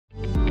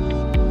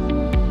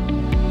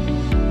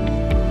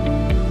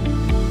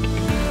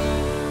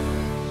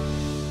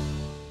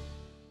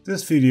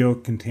This video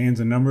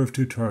contains a number of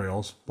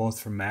tutorials, both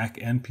for Mac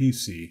and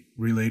PC,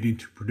 relating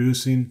to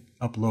producing,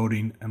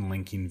 uploading, and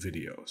linking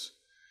videos.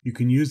 You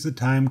can use the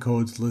time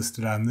codes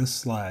listed on this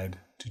slide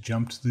to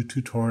jump to the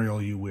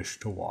tutorial you wish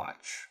to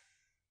watch.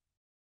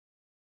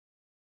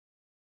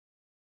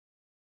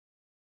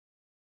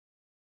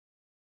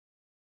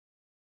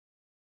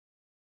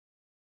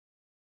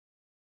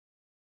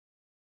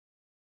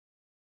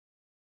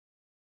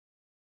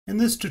 In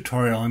this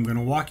tutorial, I'm going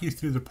to walk you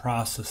through the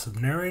process of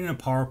narrating a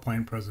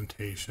PowerPoint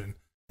presentation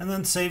and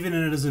then saving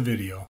it as a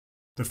video.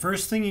 The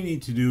first thing you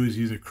need to do is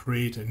either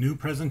create a new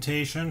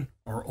presentation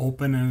or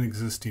open an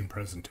existing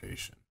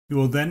presentation. You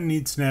will then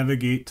need to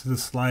navigate to the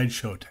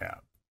Slideshow tab.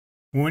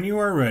 When you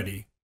are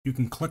ready, you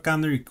can click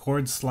on the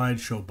Record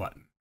Slideshow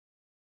button.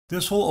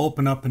 This will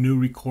open up a new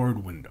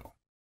record window.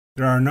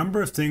 There are a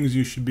number of things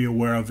you should be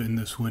aware of in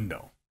this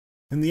window.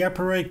 In the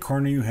upper right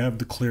corner, you have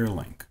the Clear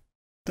link.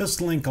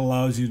 This link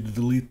allows you to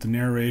delete the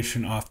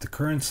narration off the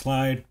current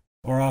slide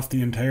or off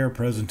the entire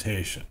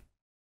presentation.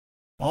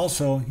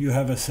 Also, you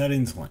have a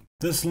settings link.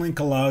 This link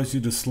allows you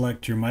to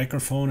select your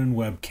microphone and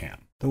webcam.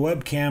 The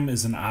webcam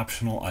is an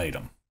optional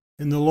item.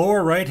 In the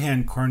lower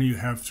right-hand corner, you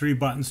have three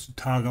buttons to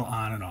toggle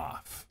on and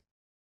off.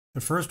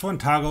 The first one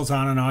toggles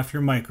on and off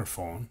your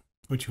microphone,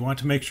 which you want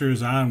to make sure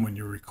is on when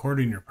you're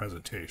recording your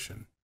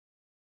presentation.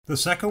 The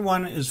second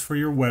one is for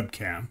your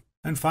webcam.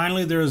 And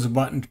finally, there is a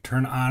button to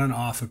turn on and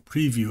off a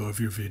preview of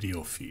your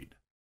video feed.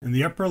 In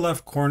the upper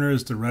left corner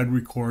is the red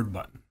record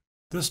button.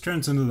 This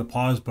turns into the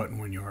pause button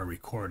when you are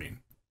recording.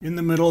 In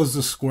the middle is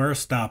the square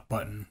stop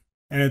button,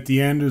 and at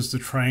the end is the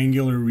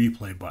triangular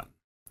replay button.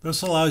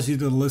 This allows you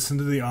to listen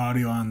to the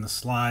audio on the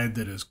slide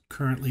that is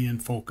currently in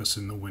focus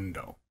in the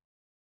window.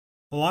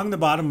 Along the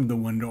bottom of the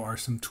window are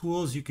some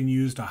tools you can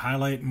use to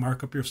highlight and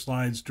mark up your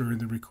slides during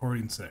the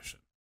recording session.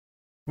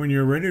 When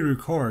you're ready to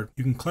record,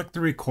 you can click the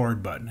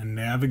record button and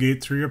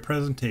navigate through your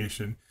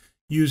presentation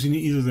using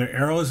either the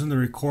arrows in the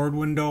record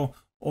window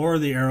or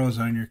the arrows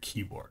on your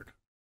keyboard.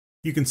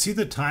 You can see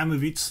the time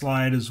of each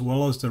slide as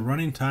well as the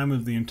running time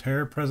of the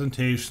entire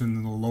presentation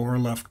in the lower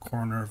left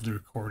corner of the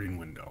recording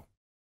window.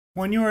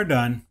 When you are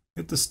done,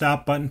 hit the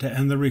stop button to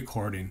end the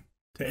recording.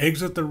 To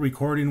exit the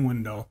recording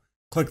window,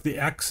 click the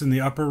X in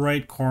the upper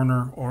right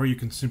corner, or you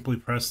can simply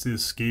press the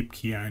escape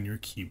key on your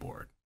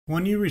keyboard.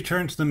 When you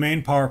return to the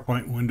main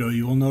PowerPoint window,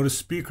 you will notice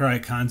speaker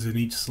icons in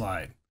each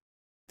slide.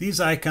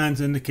 These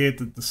icons indicate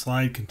that the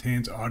slide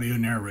contains audio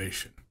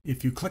narration.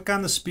 If you click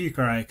on the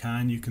speaker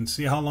icon, you can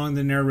see how long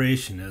the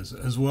narration is,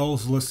 as well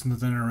as listen to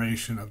the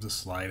narration of the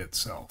slide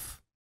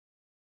itself.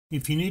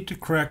 If you need to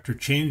correct or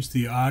change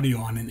the audio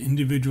on an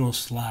individual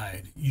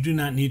slide, you do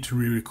not need to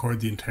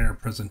re-record the entire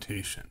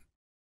presentation.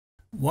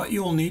 What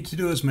you will need to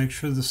do is make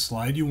sure the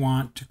slide you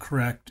want to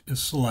correct is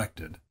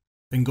selected.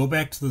 Then go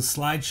back to the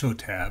Slideshow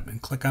tab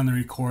and click on the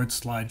Record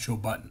Slideshow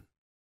button.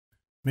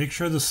 Make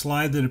sure the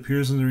slide that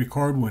appears in the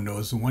record window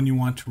is the one you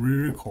want to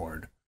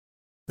re-record.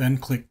 Then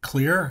click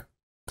Clear,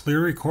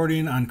 Clear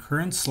Recording on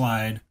Current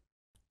Slide,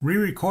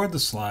 re-record the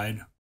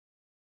slide,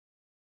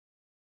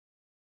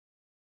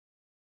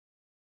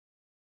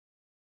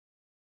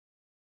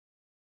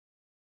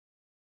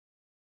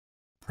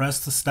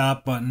 press the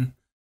Stop button,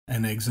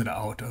 and exit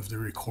out of the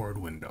record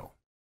window.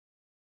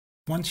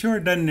 Once you are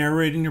done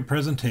narrating your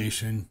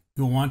presentation,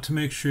 you'll want to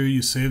make sure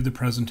you save the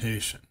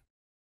presentation.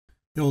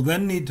 You'll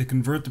then need to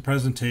convert the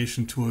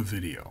presentation to a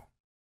video.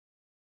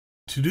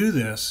 To do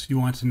this, you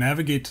want to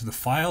navigate to the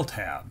File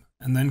tab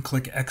and then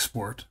click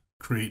Export,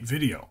 Create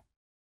Video.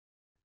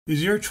 It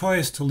is your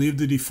choice to leave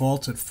the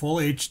defaults at Full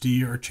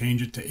HD or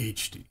change it to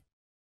HD.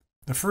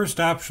 The first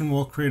option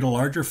will create a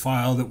larger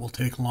file that will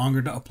take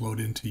longer to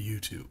upload into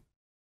YouTube.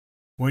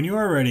 When you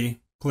are ready,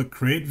 click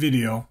Create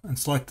Video and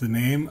select the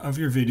name of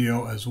your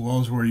video as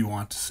well as where you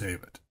want to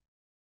save it.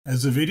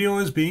 As the video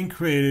is being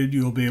created,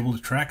 you will be able to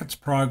track its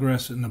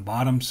progress in the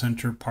bottom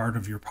center part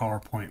of your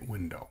PowerPoint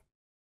window.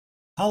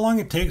 How long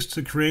it takes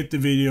to create the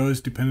video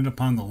is dependent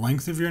upon the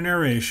length of your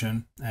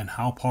narration and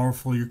how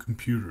powerful your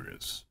computer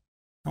is.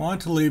 I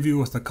want to leave you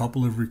with a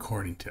couple of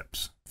recording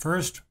tips.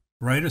 First,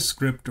 write a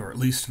script or at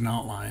least an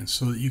outline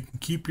so that you can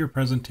keep your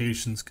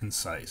presentations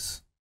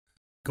concise.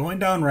 Going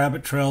down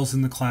rabbit trails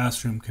in the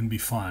classroom can be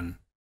fun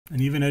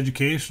and even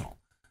educational,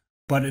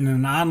 but in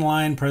an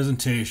online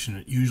presentation,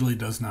 it usually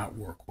does not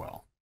work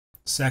well.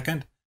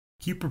 Second,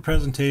 keep your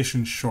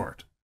presentations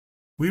short.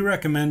 We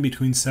recommend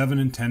between 7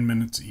 and 10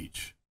 minutes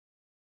each.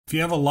 If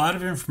you have a lot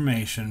of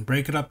information,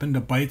 break it up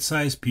into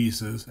bite-sized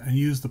pieces and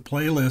use the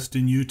playlist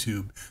in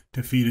YouTube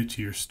to feed it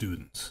to your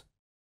students.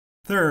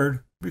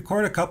 Third,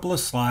 record a couple of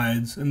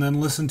slides and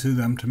then listen to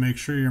them to make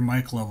sure your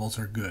mic levels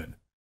are good.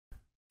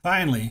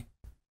 Finally,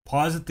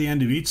 pause at the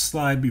end of each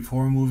slide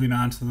before moving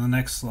on to the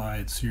next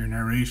slide so your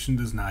narration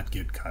does not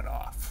get cut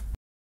off.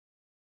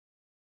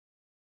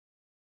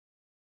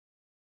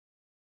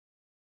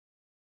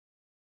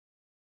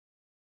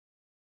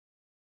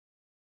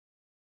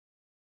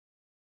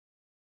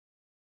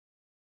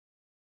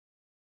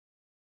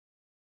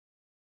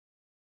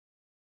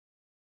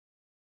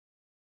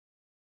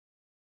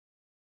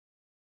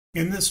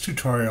 In this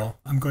tutorial,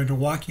 I'm going to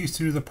walk you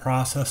through the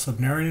process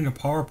of narrating a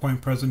PowerPoint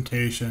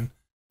presentation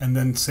and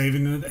then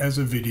saving it as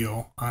a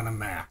video on a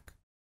Mac.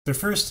 The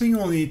first thing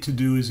you'll need to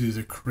do is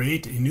either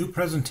create a new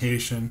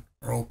presentation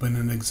or open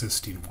an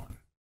existing one.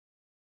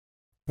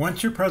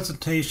 Once your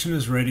presentation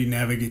is ready,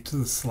 navigate to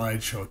the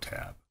Slideshow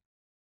tab.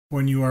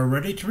 When you are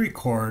ready to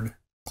record,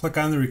 click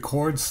on the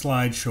Record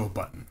Slideshow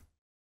button.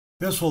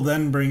 This will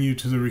then bring you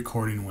to the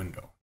recording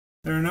window.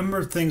 There are a number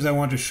of things I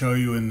want to show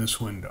you in this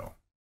window.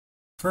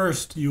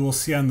 First, you will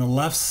see on the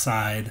left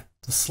side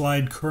the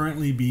slide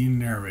currently being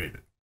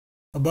narrated.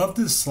 Above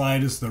this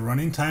slide is the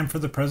running time for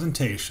the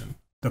presentation,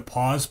 the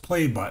pause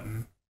play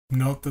button.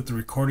 Note that the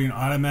recording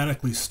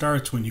automatically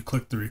starts when you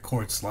click the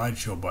Record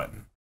Slideshow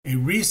button. A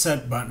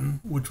reset button,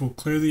 which will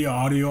clear the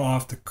audio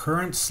off the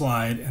current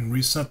slide and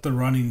reset the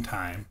running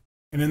time.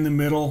 And in the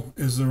middle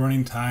is the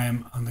running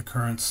time on the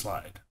current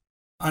slide.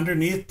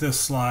 Underneath this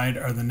slide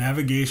are the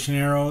navigation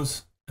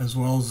arrows, as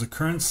well as the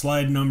current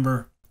slide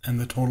number and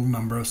the total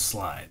number of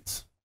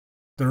slides.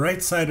 The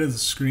right side of the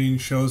screen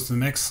shows the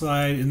next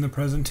slide in the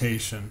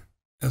presentation,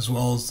 as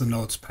well as the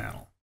notes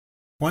panel.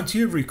 Once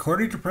you have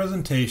recorded your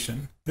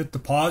presentation, hit the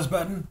pause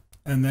button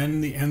and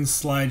then the end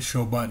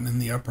slideshow button in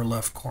the upper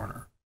left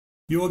corner.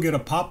 You will get a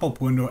pop-up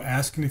window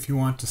asking if you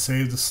want to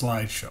save the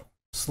slideshow.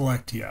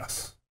 Select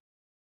yes.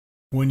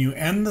 When you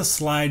end the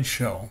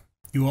slideshow,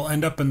 you will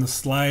end up in the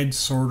slide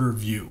sorter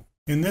view.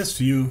 In this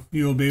view,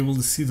 you will be able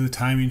to see the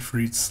timing for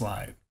each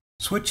slide.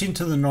 Switching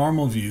to the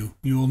normal view,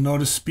 you will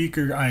notice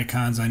speaker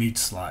icons on each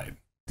slide.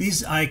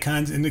 These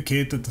icons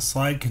indicate that the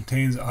slide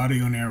contains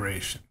audio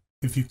narration.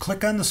 If you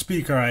click on the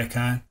speaker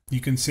icon,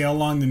 you can see how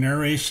long the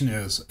narration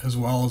is, as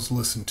well as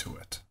listen to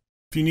it.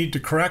 If you need to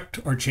correct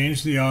or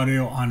change the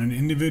audio on an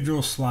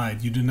individual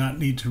slide, you do not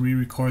need to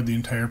re-record the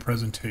entire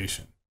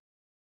presentation.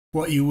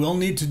 What you will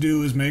need to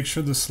do is make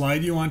sure the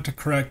slide you want to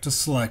correct is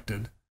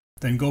selected,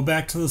 then go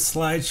back to the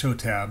Slideshow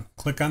tab,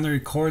 click on the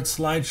Record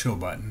Slideshow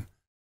button.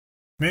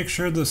 Make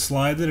sure the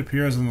slide that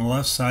appears on the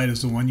left side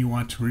is the one you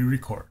want to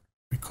re-record.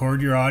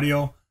 Record your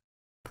audio,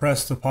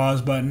 press the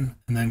pause button,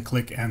 and then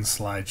click End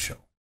Slideshow.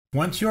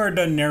 Once you are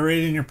done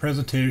narrating your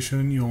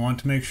presentation, you'll want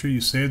to make sure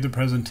you save the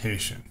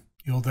presentation.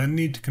 You'll then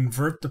need to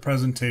convert the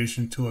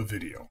presentation to a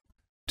video.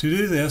 To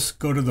do this,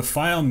 go to the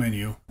File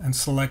menu and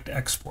select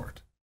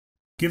Export.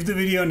 Give the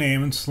video a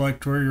name and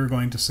select where you're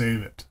going to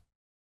save it.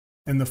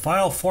 In the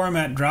File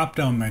Format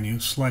drop-down menu,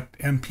 select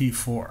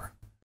MP4.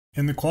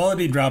 In the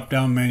Quality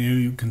drop-down menu,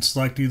 you can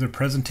select either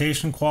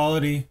Presentation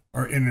Quality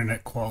or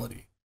Internet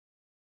Quality.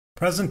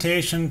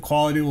 Presentation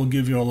Quality will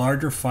give you a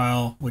larger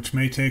file, which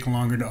may take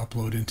longer to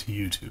upload into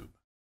YouTube.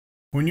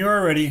 When you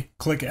are ready,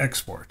 click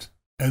Export.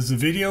 As the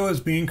video is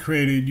being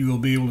created, you will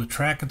be able to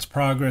track its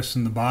progress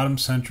in the bottom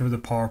center of the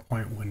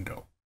PowerPoint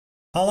window.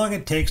 How long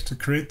it takes to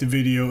create the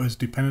video is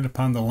dependent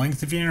upon the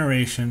length of your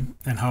narration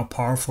and how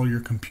powerful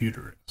your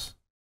computer is.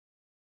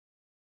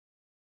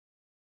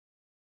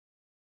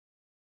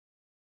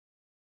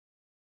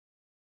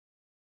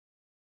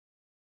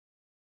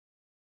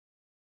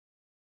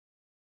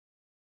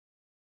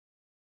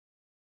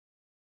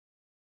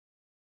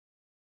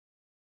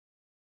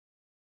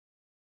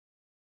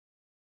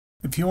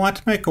 If you want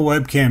to make a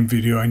webcam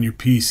video on your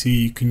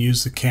PC, you can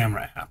use the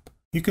Camera app.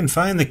 You can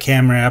find the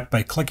Camera app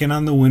by clicking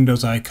on the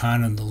Windows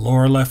icon in the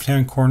lower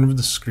left-hand corner of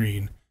the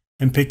screen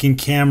and picking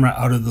Camera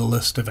out of the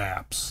list of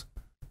apps.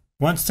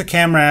 Once the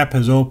Camera app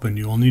has opened,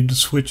 you will need to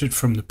switch it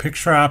from the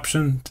Picture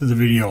option to the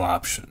Video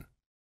option.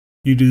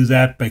 You do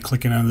that by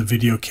clicking on the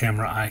Video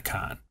Camera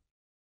icon.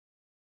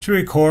 To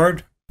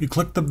record, you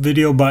click the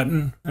Video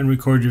button and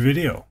record your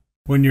video.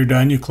 When you're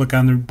done, you click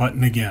on the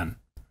button again.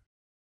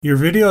 Your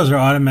videos are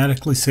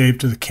automatically saved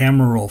to the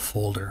Camera Roll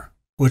folder,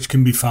 which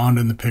can be found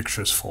in the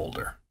Pictures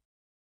folder.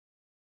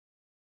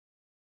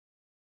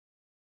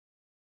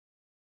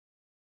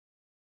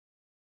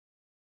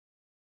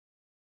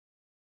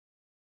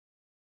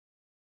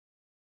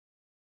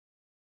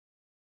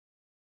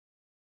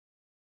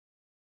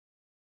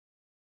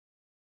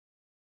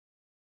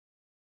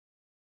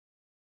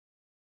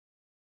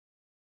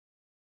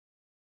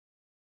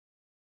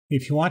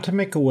 If you want to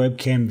make a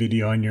webcam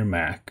video on your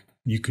Mac,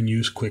 you can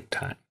use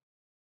QuickTime.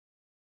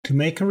 To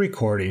make a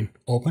recording,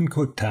 open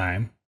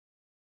QuickTime,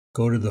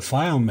 go to the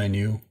File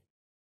menu,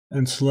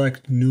 and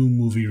select New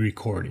Movie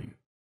Recording.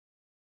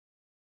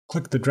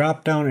 Click the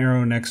drop-down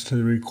arrow next to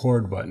the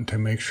Record button to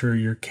make sure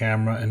your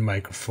camera and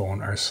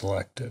microphone are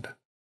selected.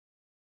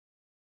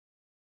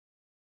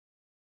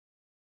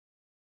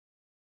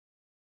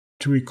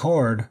 To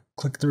record,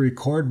 click the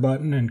Record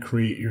button and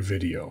create your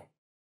video.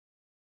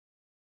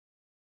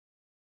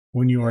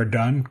 When you are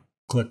done,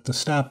 click the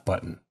Stop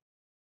button.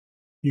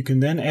 You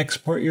can then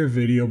export your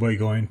video by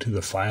going to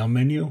the File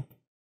menu,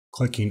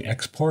 clicking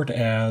Export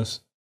As,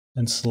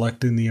 and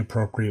selecting the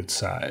appropriate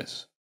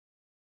size.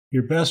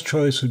 Your best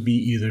choice would be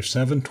either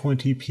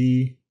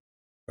 720p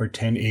or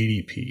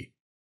 1080p.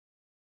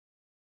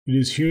 It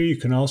is here you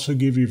can also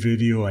give your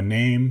video a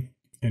name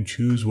and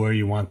choose where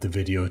you want the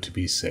video to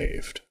be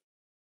saved.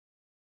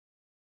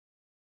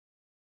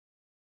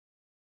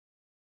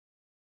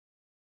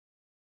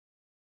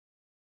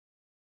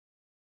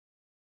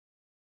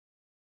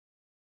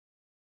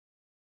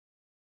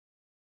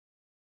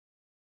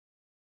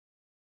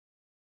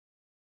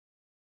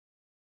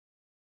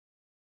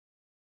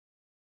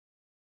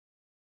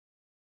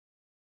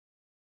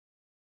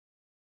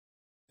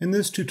 In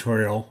this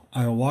tutorial,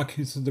 I will walk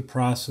you through the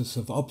process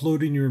of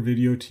uploading your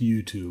video to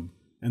YouTube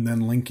and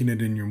then linking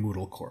it in your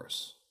Moodle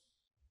course.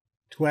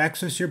 To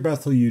access your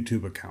Bethel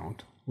YouTube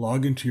account,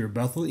 log into your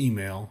Bethel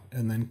email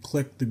and then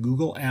click the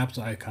Google Apps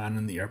icon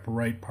in the upper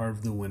right part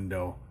of the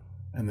window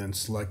and then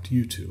select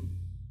YouTube.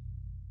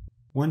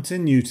 Once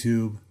in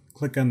YouTube,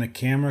 click on the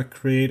Camera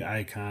Create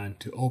icon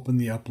to open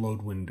the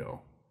upload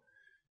window.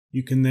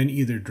 You can then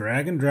either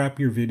drag and drop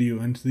your video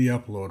into the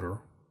uploader,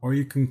 or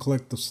you can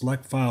click the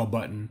Select File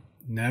button,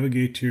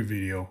 navigate to your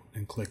video,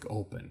 and click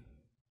Open.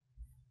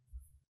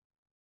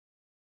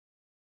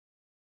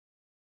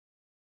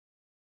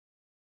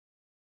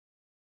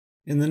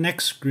 In the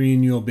next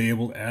screen, you'll be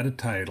able to add a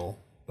title.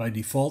 By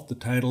default, the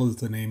title is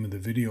the name of the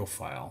video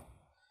file.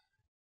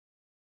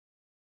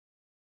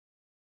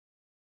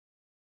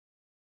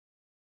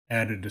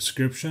 Add a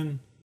description.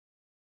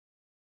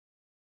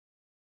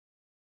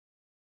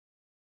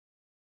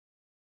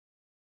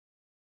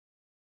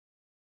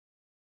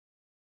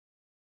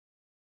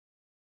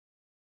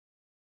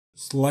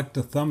 Select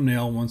a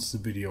thumbnail once the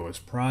video is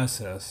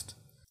processed.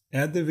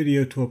 Add the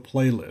video to a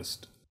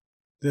playlist.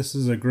 This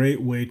is a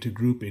great way to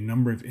group a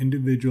number of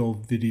individual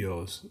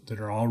videos that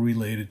are all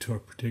related to a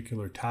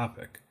particular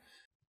topic.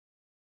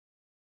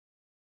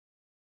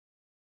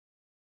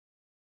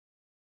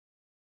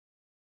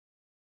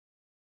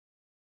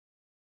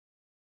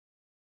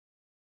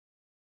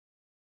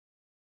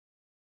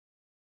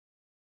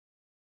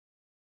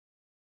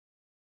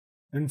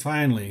 And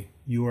finally,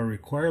 you are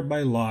required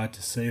by law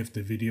to say if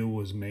the video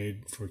was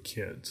made for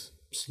kids.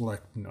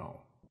 Select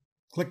No.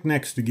 Click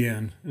Next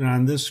again, and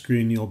on this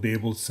screen you'll be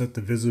able to set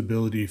the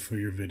visibility for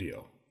your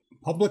video.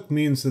 Public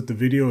means that the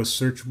video is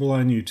searchable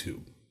on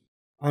YouTube.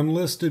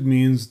 Unlisted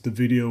means the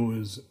video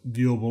is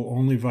viewable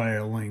only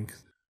via a link.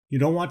 You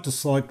don't want to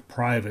select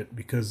Private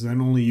because then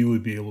only you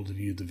would be able to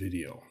view the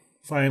video.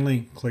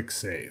 Finally, click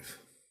Save.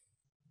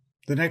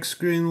 The next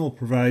screen will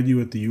provide you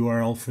with the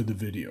URL for the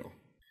video.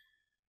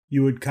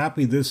 You would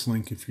copy this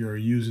link if you are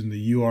using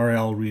the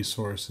URL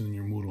resource in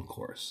your Moodle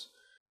course.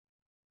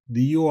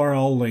 The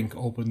URL link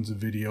opens the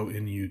video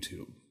in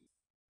YouTube.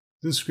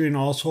 This screen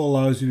also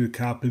allows you to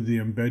copy the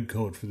embed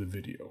code for the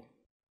video.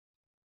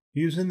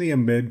 Using the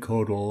embed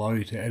code will allow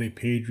you to add a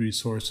page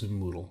resource in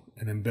Moodle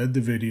and embed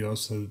the video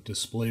so that it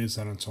displays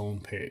on its own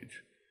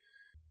page.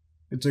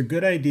 It's a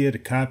good idea to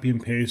copy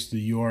and paste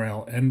the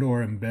URL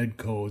and/or embed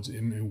codes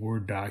in a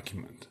Word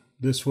document.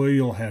 This way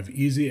you'll have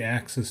easy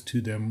access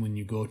to them when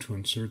you go to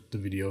insert the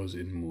videos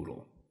in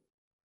Moodle.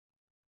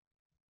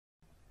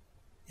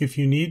 If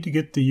you need to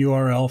get the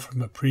URL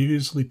from a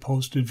previously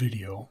posted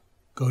video,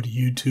 go to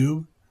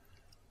YouTube,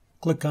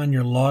 click on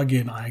your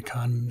login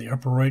icon in the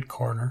upper right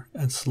corner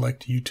and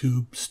select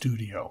YouTube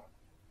Studio.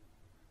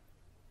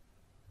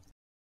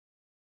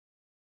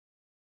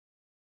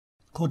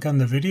 Click on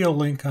the video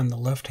link on the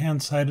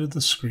left-hand side of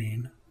the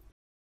screen.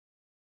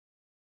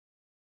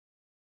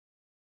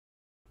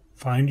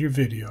 Find your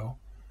video,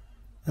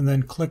 and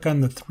then click on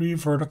the 3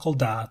 vertical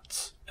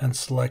dots and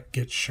select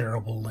Get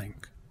Shareable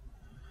Link.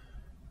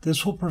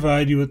 This will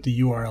provide you with the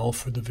URL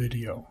for the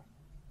video.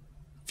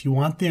 If you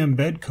want the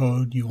embed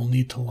code, you will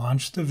need to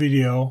launch the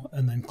video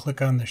and then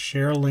click on the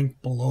Share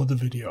link below the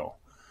video.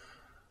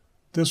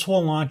 This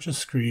will launch a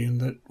screen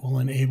that will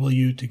enable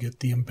you to get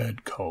the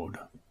embed code.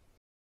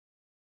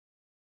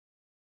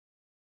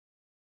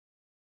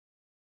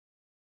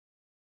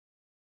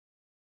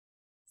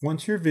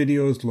 Once your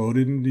video is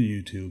loaded into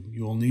YouTube,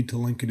 you will need to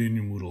link it in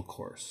your Moodle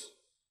course.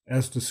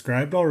 As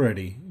described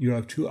already, you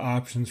have 2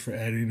 options for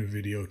adding a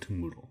video to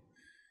Moodle: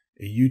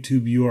 a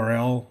YouTube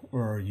URL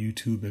or a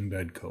YouTube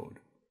embed code.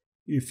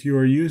 If you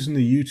are using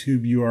the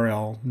YouTube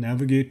URL,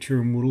 navigate to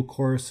your Moodle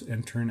course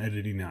and turn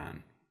editing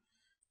on.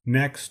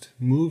 Next,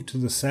 move to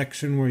the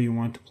section where you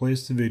want to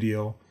place the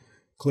video,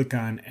 click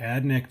on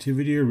Add an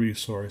Activity or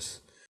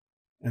Resource,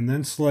 and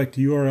then select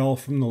URL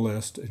from the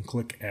list and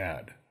click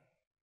Add.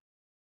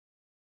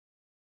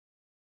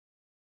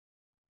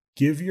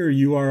 Give your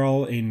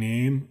URL a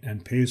name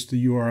and paste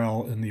the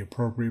URL in the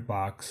appropriate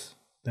box,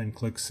 then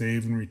click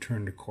Save and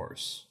return to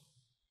course.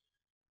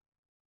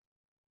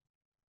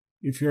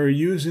 If you are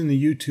using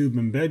the YouTube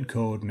embed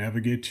code,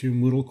 navigate to your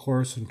Moodle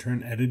course and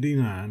turn editing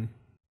on.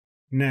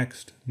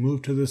 Next,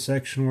 move to the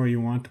section where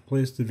you want to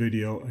place the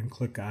video and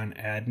click on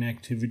Add an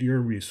Activity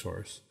or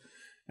Resource,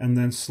 and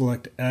then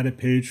select Add a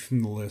Page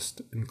from the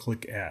list and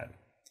click Add.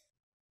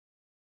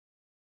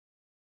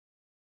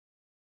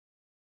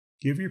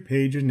 Give your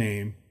page a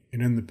name,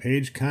 and in the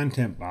page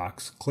content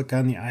box, click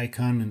on the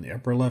icon in the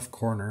upper left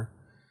corner.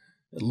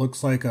 It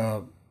looks like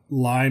a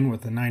line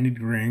with a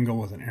 90-degree angle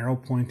with an arrow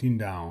pointing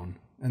down,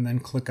 and then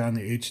click on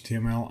the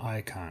HTML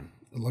icon.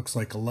 It looks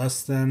like a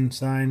less than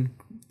sign,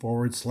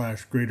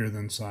 / greater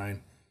than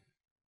sign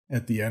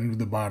at the end of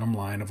the bottom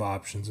line of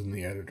options in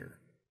the editor.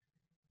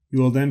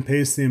 You will then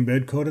paste the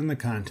embed code in the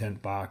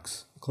content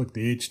box, click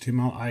the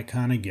HTML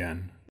icon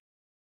again,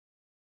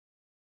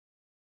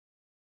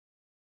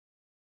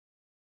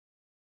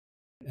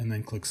 and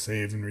then click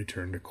Save and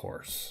return to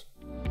course.